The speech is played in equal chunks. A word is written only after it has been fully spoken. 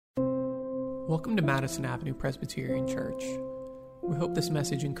Welcome to Madison Avenue Presbyterian Church. We hope this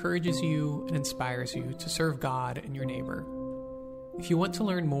message encourages you and inspires you to serve God and your neighbor. If you want to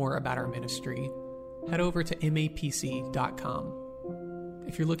learn more about our ministry, head over to mapc.com.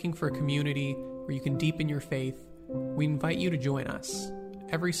 If you're looking for a community where you can deepen your faith, we invite you to join us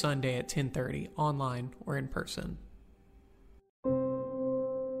every Sunday at 10:30, online or in person.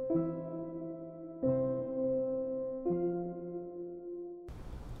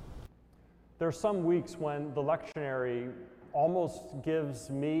 There are some weeks when the lectionary almost gives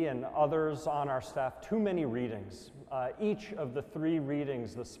me and others on our staff too many readings. Each of the 3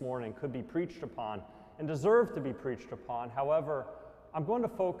 readings this morning could be preached upon and deserve to be preached upon. However, I'm going to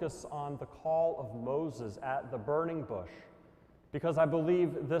focus on the call of Moses at the burning bush because I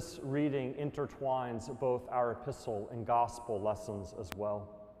believe this reading intertwines both our epistle and gospel lessons as well.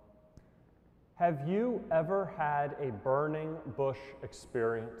 Have you ever had a burning bush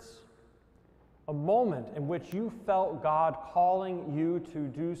experience? A moment in which you felt God calling you to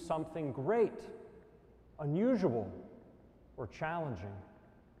do something great, unusual, or challenging?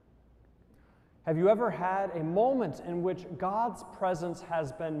 Have you ever had a moment in which God's presence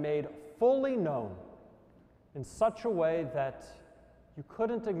has been made fully known in such a way that you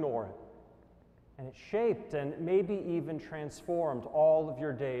couldn't ignore it, and it shaped and maybe even transformed all of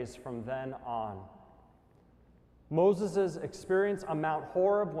your days from then on? Moses' experience on Mount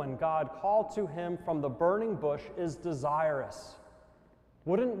Horeb when God called to him from the burning bush is desirous.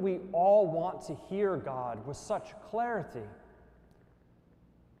 Wouldn't we all want to hear God with such clarity?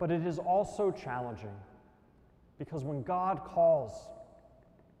 But it is also challenging because when God calls,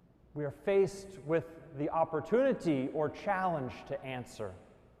 we are faced with the opportunity or challenge to answer.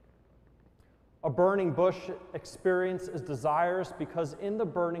 A burning bush experience is desirous because in the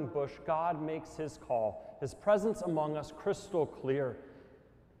burning bush, God makes his call, his presence among us crystal clear.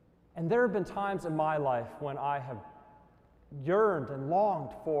 And there have been times in my life when I have yearned and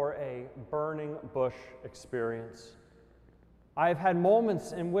longed for a burning bush experience. I have had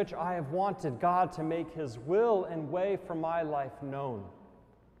moments in which I have wanted God to make his will and way for my life known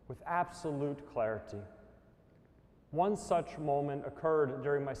with absolute clarity. One such moment occurred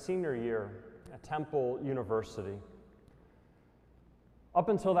during my senior year at Temple University. Up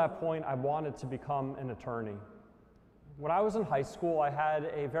until that point, I wanted to become an attorney. When I was in high school, I had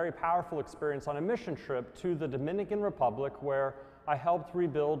a very powerful experience on a mission trip to the Dominican Republic where I helped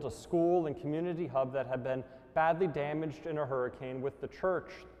rebuild a school and community hub that had been badly damaged in a hurricane with the church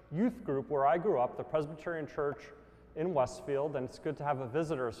youth group where I grew up, the Presbyterian Church in Westfield, and it's good to have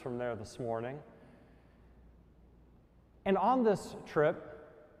visitors from there this morning. And on this trip,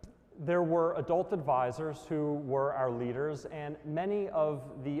 there were adult advisors who were our leaders, and many of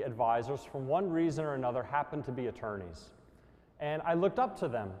the advisors, for one reason or another, happened to be attorneys. And I looked up to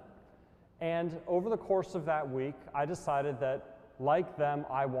them. And over the course of that week, I decided that, like them,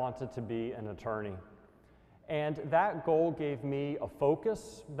 I wanted to be an attorney. And that goal gave me a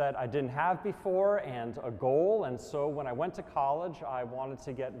focus that I didn't have before and a goal. And so when I went to college, I wanted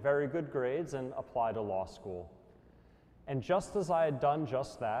to get very good grades and apply to law school. And just as I had done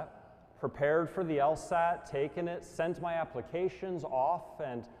just that, prepared for the LSAT, taken it, sent my applications off,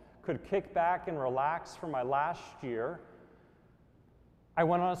 and could kick back and relax for my last year, I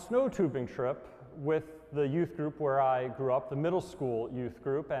went on a snow tubing trip with the youth group where I grew up, the middle school youth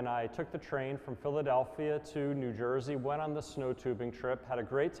group, and I took the train from Philadelphia to New Jersey, went on the snow tubing trip, had a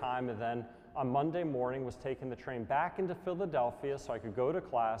great time, and then on Monday morning was taking the train back into Philadelphia so I could go to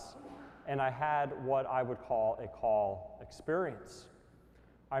class, and I had what I would call a call experience.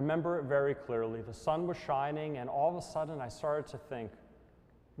 I remember it very clearly. The sun was shining, and all of a sudden I started to think,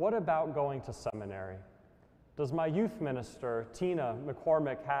 what about going to seminary? Does my youth minister, Tina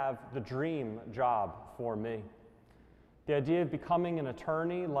McCormick, have the dream job for me? The idea of becoming an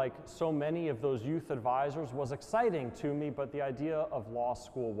attorney, like so many of those youth advisors, was exciting to me, but the idea of law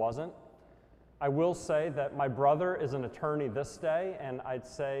school wasn't. I will say that my brother is an attorney this day, and I'd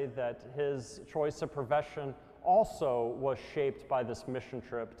say that his choice of profession also was shaped by this mission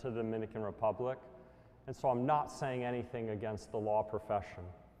trip to the Dominican Republic, and so I'm not saying anything against the law profession.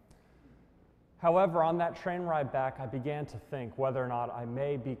 However, on that train ride back, I began to think whether or not I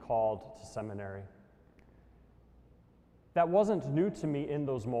may be called to seminary. That wasn't new to me in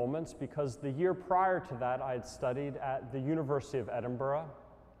those moments because the year prior to that, I had studied at the University of Edinburgh.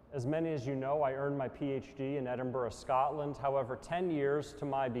 As many as you know, I earned my PhD in Edinburgh, Scotland. However, 10 years to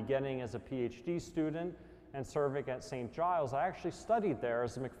my beginning as a PhD student and serving at St. Giles, I actually studied there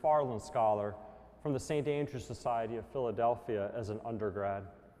as a Macfarlane Scholar from the St. Andrew Society of Philadelphia as an undergrad.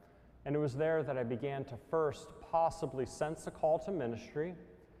 And it was there that I began to first possibly sense a call to ministry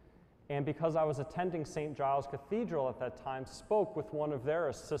And because I was attending St. Giles Cathedral at that time, spoke with one of their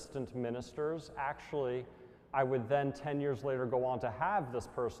assistant ministers. Actually, I would then 10 years later go on to have this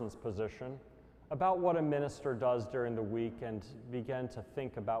person's position, about what a minister does during the week, and began to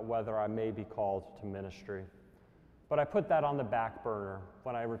think about whether I may be called to ministry. But I put that on the back burner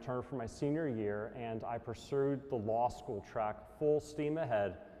when I returned from my senior year, and I pursued the law school track full steam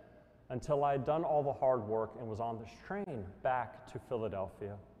ahead until I had done all the hard work and was on this train back to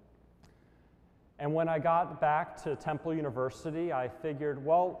Philadelphia. And when I got back to Temple University, I figured,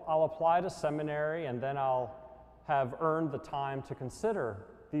 well, I'll apply to seminary and then I'll have earned the time to consider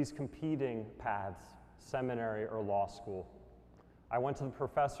these competing paths, seminary or law school. I went to the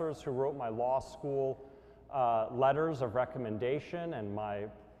professors who wrote my law school letters of recommendation and my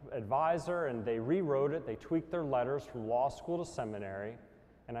advisor, and they rewrote it. They tweaked their letters from law school to seminary,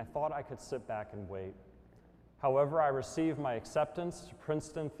 and I thought I could sit back and wait. However, I received my acceptance to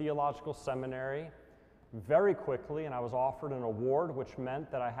Princeton Theological Seminary very quickly, and I was offered an award, which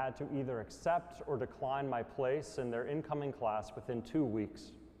meant that I had to either accept or decline my place in their incoming class within 2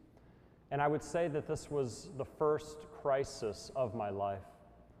 weeks. And I would say that this was the first crisis of my life.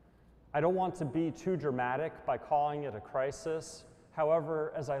 I don't want to be too dramatic by calling it a crisis.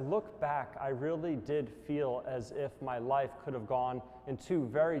 However, as I look back, I really did feel as if my life could have gone in two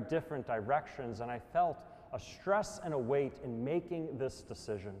very different directions, and I felt a stress and a weight in making this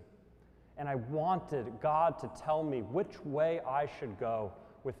decision. And I wanted God to tell me which way I should go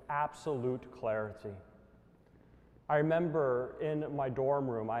with absolute clarity. I remember in my dorm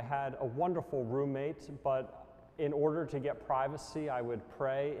room, I had a wonderful roommate, but in order to get privacy, I would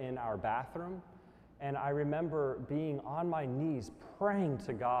pray in our bathroom. And I remember being on my knees praying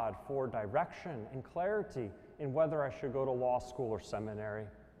to God for direction and clarity in whether I should go to law school or seminary.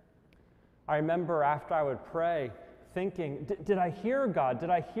 I remember after I would pray thinking, did I hear God? Did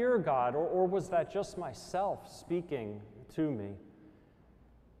I hear God? Or was that just myself speaking to me?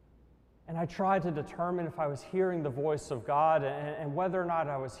 And I tried to determine if I was hearing the voice of God and whether or not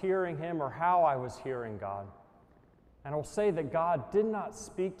I was hearing Him or how I was hearing God. And I'll say that God did not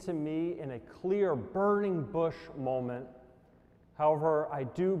speak to me in a clear, burning bush moment. However, I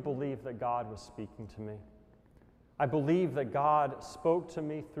do believe that God was speaking to me. I believe that God spoke to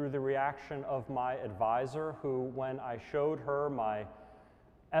me through the reaction of my advisor, who, when I showed her my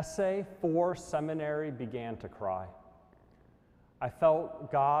essay for seminary, began to cry. I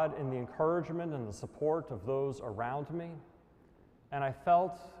felt God in the encouragement and the support of those around me, and I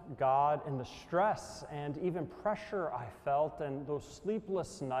felt God in the stress and even pressure I felt and those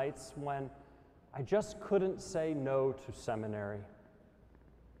sleepless nights when I just couldn't say no to seminary.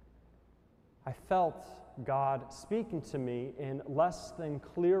 I felt God speaking to me in less than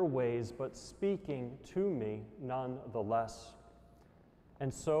clear ways, but speaking to me nonetheless.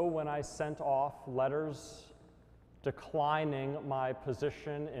 And so when I sent off letters declining my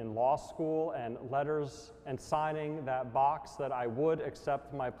position in law school and letters and signing that box that I would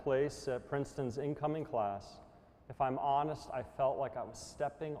accept my place at Princeton's incoming class, if I'm honest, I felt like I was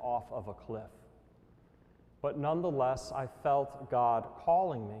stepping off of a cliff. But nonetheless, I felt God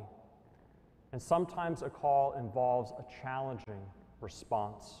calling me. And sometimes a call involves a challenging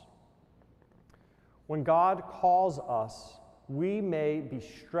response. When God calls us, we may be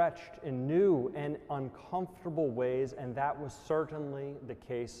stretched in new and uncomfortable ways, and that was certainly the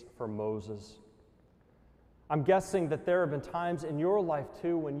case for Moses. I'm guessing that there have been times in your life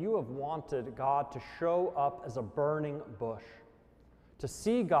too when you have wanted God to show up as a burning bush, to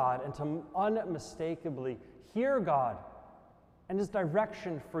see God and to unmistakably hear God and His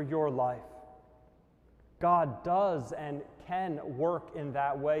direction for your life. God does and can work in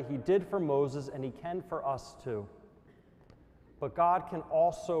that way. He did for Moses, and He can for us too. But God can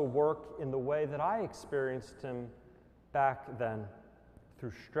also work in the way that I experienced Him back then,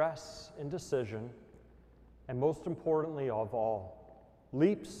 through stress, indecision, and most importantly of all,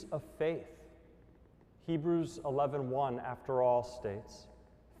 leaps of faith. Hebrews 11:1, after all, states,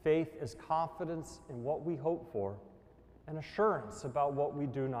 "Faith is confidence in what we hope for, and assurance about what we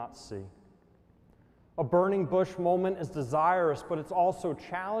do not see." A burning bush moment is desirous, but it's also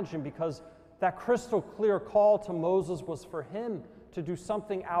challenging because that crystal clear call to Moses was for him to do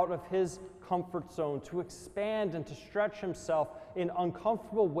something out of his comfort zone, to expand and to stretch himself in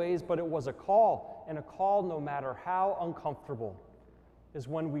uncomfortable ways, but it was a call, and a call, no matter how uncomfortable, is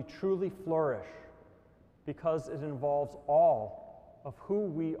when we truly flourish because it involves all of who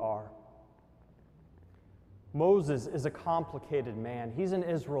we are. Moses is a complicated man. He's an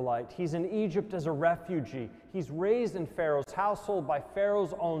Israelite. He's in Egypt as a refugee. He's raised in Pharaoh's household by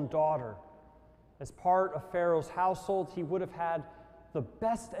Pharaoh's own daughter. As part of Pharaoh's household, he would have had the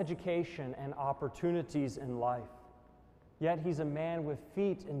best education and opportunities in life. Yet he's a man with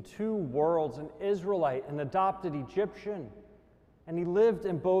feet in two worlds, an Israelite, an adopted Egyptian. And he lived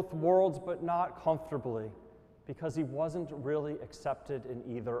in both worlds, but not comfortably, because he wasn't really accepted in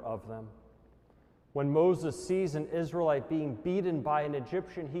either of them. When Moses sees an Israelite being beaten by an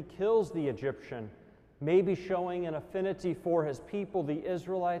Egyptian, he kills the Egyptian, maybe showing an affinity for his people, the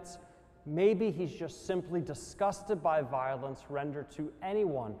Israelites. Maybe he's just simply disgusted by violence rendered to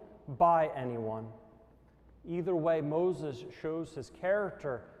anyone by anyone. Either way, Moses shows his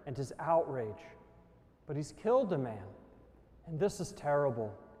character and his outrage. But he's killed a man, and this is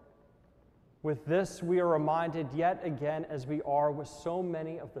terrible. With this, we are reminded yet again, as we are with so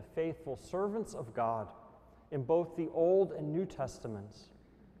many of the faithful servants of God in both the Old and New Testaments,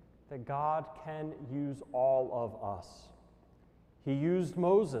 that God can use all of us. He used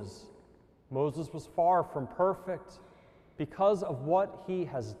Moses. Moses was far from perfect because of what he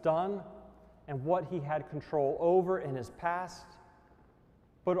has done and what he had control over in his past,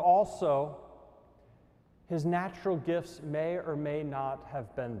 but also his natural gifts may or may not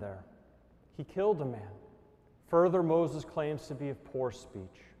have been there. He killed a man. Further, Moses claims to be of poor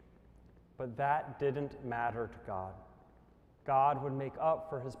speech, but that didn't matter to God. God would make up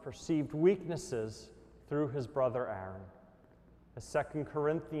for his perceived weaknesses through his brother Aaron. As 2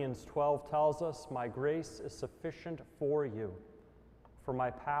 Corinthians 12 tells us, "My grace is sufficient for you, for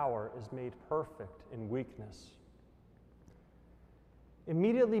my power is made perfect in weakness."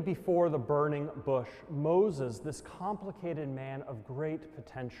 Immediately before the burning bush, Moses, this complicated man of great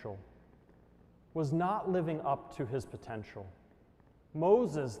potential, was not living up to his potential.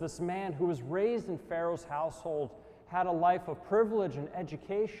 Moses, this man who was raised in Pharaoh's household, had a life of privilege and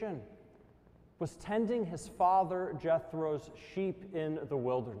education, was tending his father Jethro's sheep in the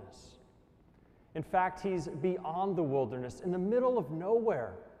wilderness. In fact, he's beyond the wilderness, in the middle of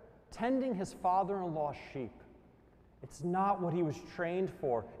nowhere, tending his father-in-law's sheep. It's not what he was trained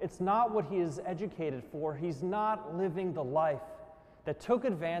for. It's not what he is educated for. He's not living the life that took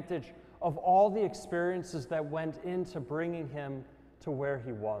advantage of all the experiences that went into bringing him to where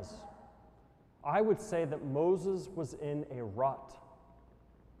he was. I would say that Moses was in a rut.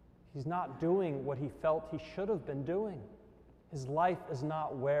 He's not doing what he felt he should have been doing. His life is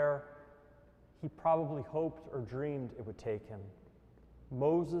not where he probably hoped or dreamed it would take him.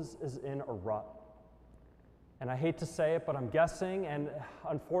 Moses is in a rut. And I hate to say it, but I'm guessing, and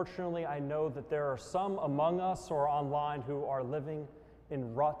unfortunately I know that there are some among us or online who are living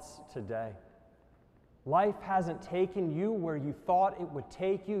in ruts today. Life hasn't taken you where you thought it would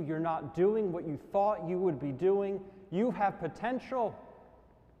take you. You're not doing what you thought you would be doing. You have potential,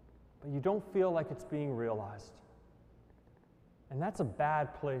 but you don't feel like it's being realized. And that's a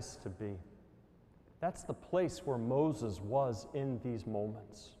bad place to be. That's the place where Moses was in these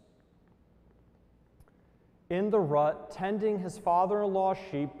moments. In the rut, tending his father-in-law's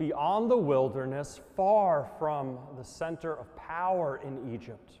sheep beyond the wilderness, far from the center of power in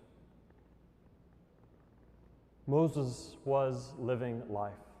Egypt. Moses was living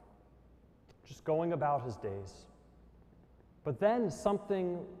life, just going about his days. But then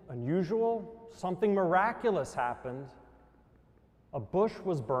something unusual, something miraculous happened. A bush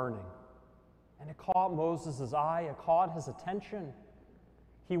was burning, and it caught Moses' eye, it caught his attention.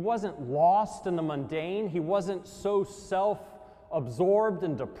 He wasn't lost in the mundane. He wasn't so self-absorbed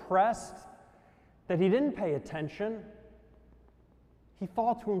and depressed that he didn't pay attention. He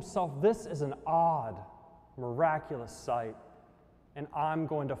thought to himself, this is an odd, miraculous sight, and I'm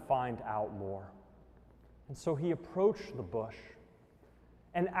going to find out more. And so he approached the bush.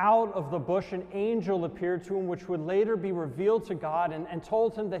 And out of the bush, an angel appeared to him, which would later be revealed to God, and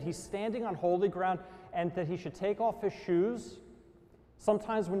told him that he's standing on holy ground and that he should take off his shoes.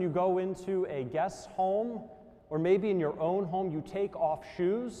 Sometimes when you go into a guest's home, or maybe in your own home, you take off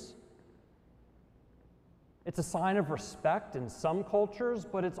shoes. It's a sign of respect in some cultures,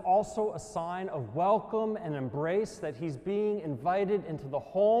 but it's also a sign of welcome and embrace that he's being invited into the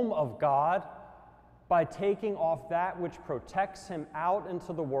home of God by taking off that which protects him out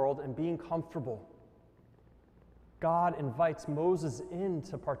into the world and being comfortable. God invites Moses in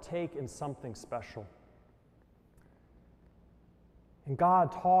to partake in something special. And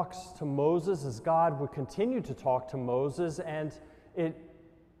God talks to Moses as God would continue to talk to Moses, and it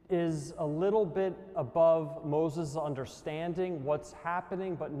is a little bit above Moses' understanding what's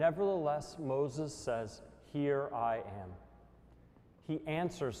happening, but nevertheless, Moses says, "Here I am." He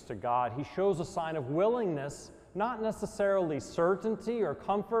answers to God. He shows a sign of willingness, not necessarily certainty or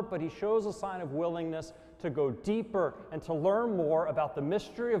comfort, but he shows a sign of willingness to go deeper and to learn more about the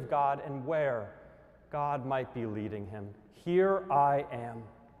mystery of God and where God might be leading him. here I am.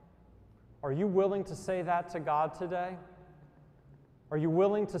 Are you willing to say that to God today? Are you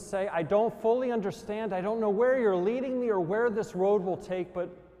willing to say, I don't fully understand, I don't know where you're leading me or where this road will take, but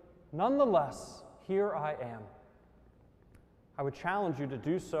nonetheless, here I am. I would challenge you to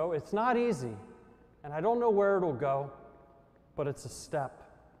do so. It's not easy, and I don't know where it'll go, but it's a step.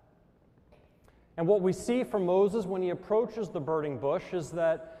 And what we see from Moses when he approaches the burning bush is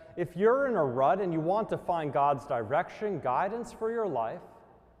that if you're in a rut and you want to find God's direction, guidance for your life,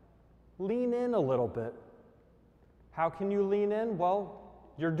 lean in a little bit. How can you lean in? Well,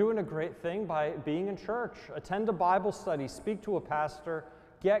 you're doing a great thing by being in church. Attend a Bible study, speak to a pastor,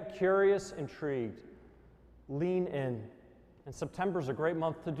 get curious, intrigued. Lean in. And September's a great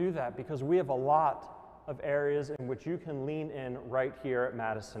month to do that because we have a lot of areas in which you can lean in right here at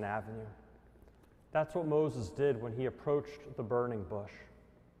Madison Avenue. That's what Moses did when he approached the burning bush.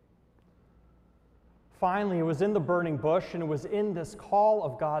 Finally, it was in the burning bush and it was in this call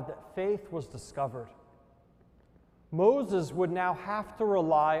of God that faith was discovered. Moses would now have to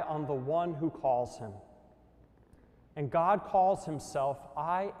rely on the one who calls him. And God calls himself,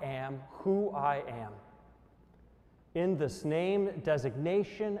 I am who I am. In this name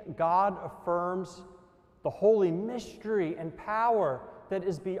designation, God affirms the holy mystery and power that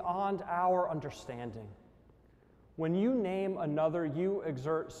is beyond our understanding. When you name another, you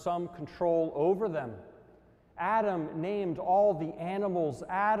exert some control over them. Adam named all the animals.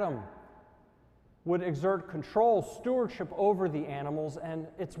 Adam would exert control, stewardship over the animals, and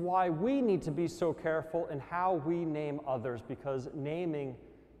it's why we need to be so careful in how we name others, because naming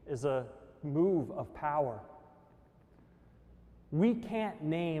is a move of power. We can't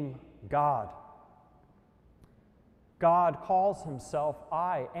name God. God calls himself,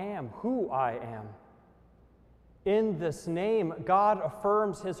 I am who I am. In this name, God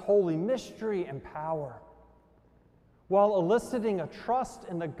affirms his holy mystery and power, while eliciting a trust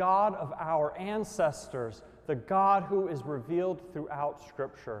in the God of our ancestors, the God who is revealed throughout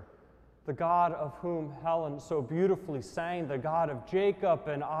Scripture, the God of whom Helen so beautifully sang, the God of Jacob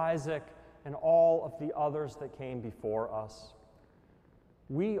and Isaac and all of the others that came before us.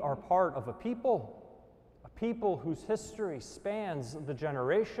 We are part of a people whose history spans the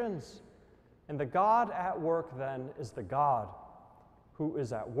generations, and the God at work then is the God who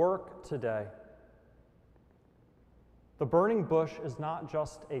is at work today. The burning bush is not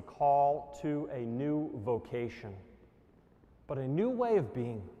just a call to a new vocation, but a new way of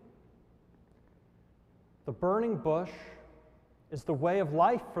being. The burning bush is the way of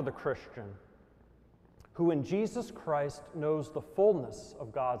life for the Christian, who in Jesus Christ knows the fullness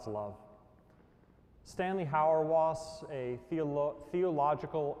of God's love. Stanley Hauerwas, a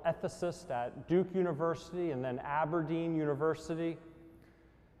theological ethicist at Duke University and then Aberdeen University,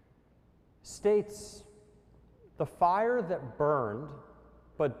 states, the fire that burned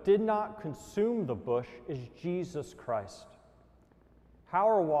but did not consume the bush is Jesus Christ.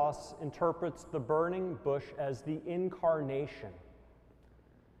 Hauerwas interprets the burning bush as the incarnation.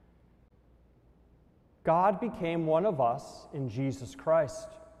 God became one of us in Jesus Christ,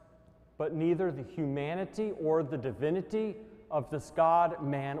 but neither the humanity or the divinity of this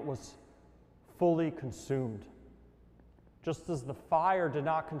God-man was fully consumed. Just as the fire did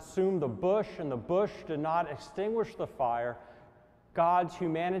not consume the bush and the bush did not extinguish the fire, God's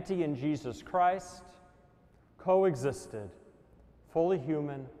humanity in Jesus Christ coexisted, fully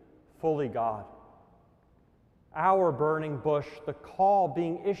human, fully God. Our burning bush, the call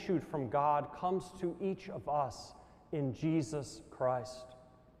being issued from God, comes to each of us in Jesus Christ.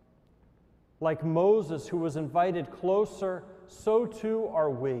 Like Moses, who was invited closer, so too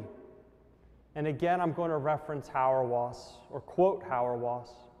are we. And again, I'm going to reference Hauerwas, or quote Hauerwas.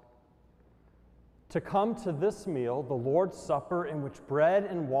 To come to this meal, the Lord's Supper, in which bread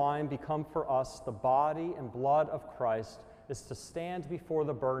and wine become for us the body and blood of Christ, is to stand before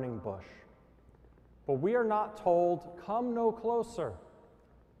the burning bush. But we are not told, come no closer.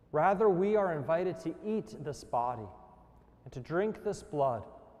 Rather, we are invited to eat this body and to drink this blood.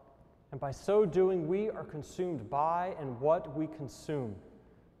 And by so doing, we are consumed by and what we consume,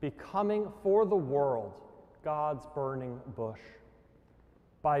 becoming for the world God's burning bush.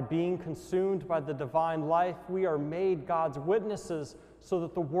 By being consumed by the divine life, we are made God's witnesses so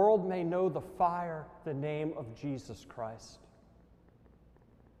that the world may know the fire, the name of Jesus Christ.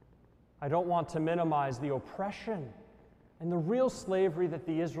 I don't want to minimize the oppression and the real slavery that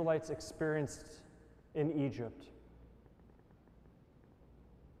the Israelites experienced in Egypt.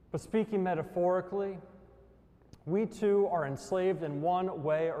 But speaking metaphorically, we too are enslaved in one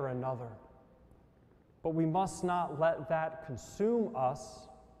way or another. But we must not let that consume us.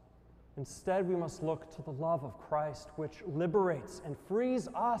 Instead, we must look to the love of Christ, which liberates and frees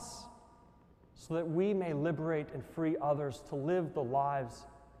us so that we may liberate and free others to live the lives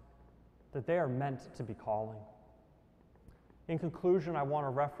that they are meant to be calling. In conclusion, I want to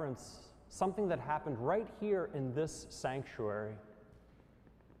reference something that happened right here in this sanctuary.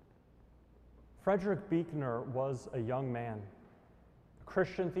 Frederick Buechner was a young man, a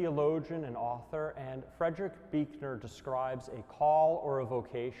Christian theologian and author, and Frederick Buechner describes a call or a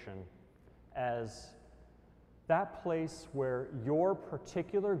vocation as that place where your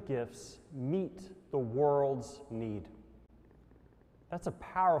particular gifts meet the world's need. That's a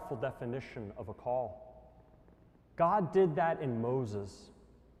powerful definition of a call. God did that in Moses.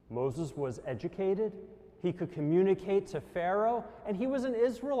 Moses was educated, he could communicate to Pharaoh, and he was an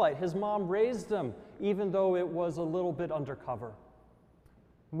Israelite. His mom raised him, even though it was a little bit undercover.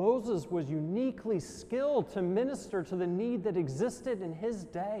 Moses was uniquely skilled to minister to the need that existed in his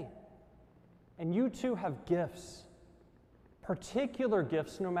day. And you too have gifts, particular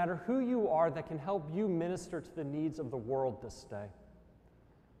gifts, no matter who you are, that can help you minister to the needs of the world this day.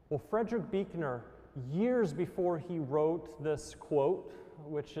 Well, Frederick Buechner, years before he wrote this quote,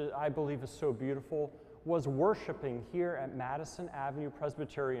 which I believe is so beautiful, was worshiping here at Madison Avenue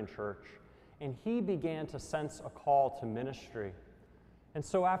Presbyterian Church, and he began to sense a call to ministry. And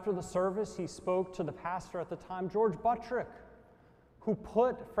so after the service, he spoke to the pastor at the time, George Buttrick, who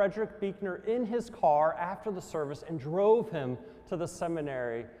put Frederick Buechner in his car after the service and drove him to the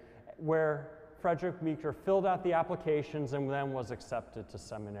seminary where Frederick Buechner filled out the applications and then was accepted to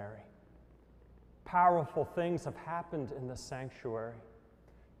seminary. Powerful things have happened in this sanctuary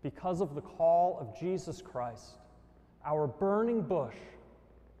because of the call of Jesus Christ, our burning bush,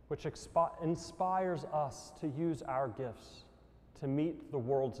 which inspires us to use our gifts to meet the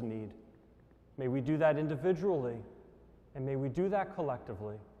world's need. May we do that individually, and may we do that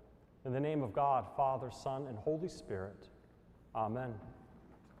collectively. In the name of God, Father, Son, and Holy Spirit. Amen.